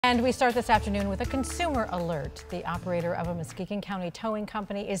And we start this afternoon with a consumer alert. The operator of a Muskegon County towing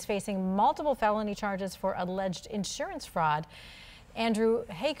company is facing multiple felony charges for alleged insurance fraud. Andrew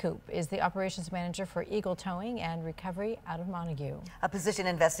Heykoop is the operations manager for Eagle Towing and Recovery out of Montague. A position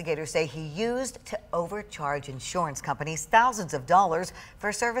investigators say he used to overcharge insurance companies thousands of dollars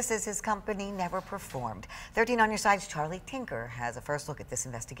for services his company never performed. 13 on your side's Charlie Tinker has a first look at this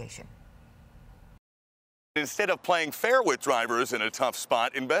investigation. Instead of playing fair with drivers in a tough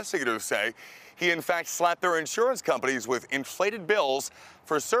spot, investigators say he in fact slapped their insurance companies with inflated bills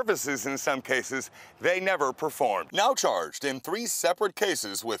for services in some cases they never performed. Now charged in 3 separate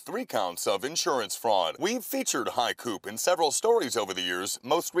cases with 3 counts of insurance fraud. We've featured Heykoop in several stories over the years,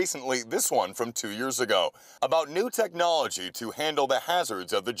 most recently this one from 2 years ago, about new technology to handle the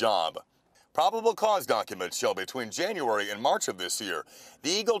hazards of the job. Probable cause documents show between January and March of this year,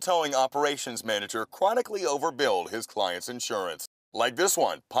 the Eagle Towing operations manager chronically overbilled his client's insurance. Like this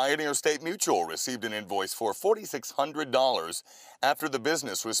one, Pioneer State Mutual received an invoice for $4,600 after the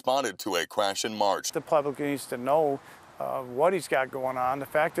business responded to a crash in March. The public needs to know what he's got going on, the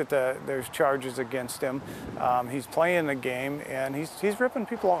fact that there's charges against him. He's playing the game and he's ripping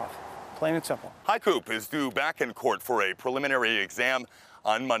people off, plain and simple. Heykoop is due back in court for a preliminary exam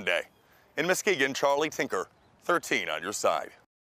on Monday. In Muskegon, Charlie Tinker, 13 on your side.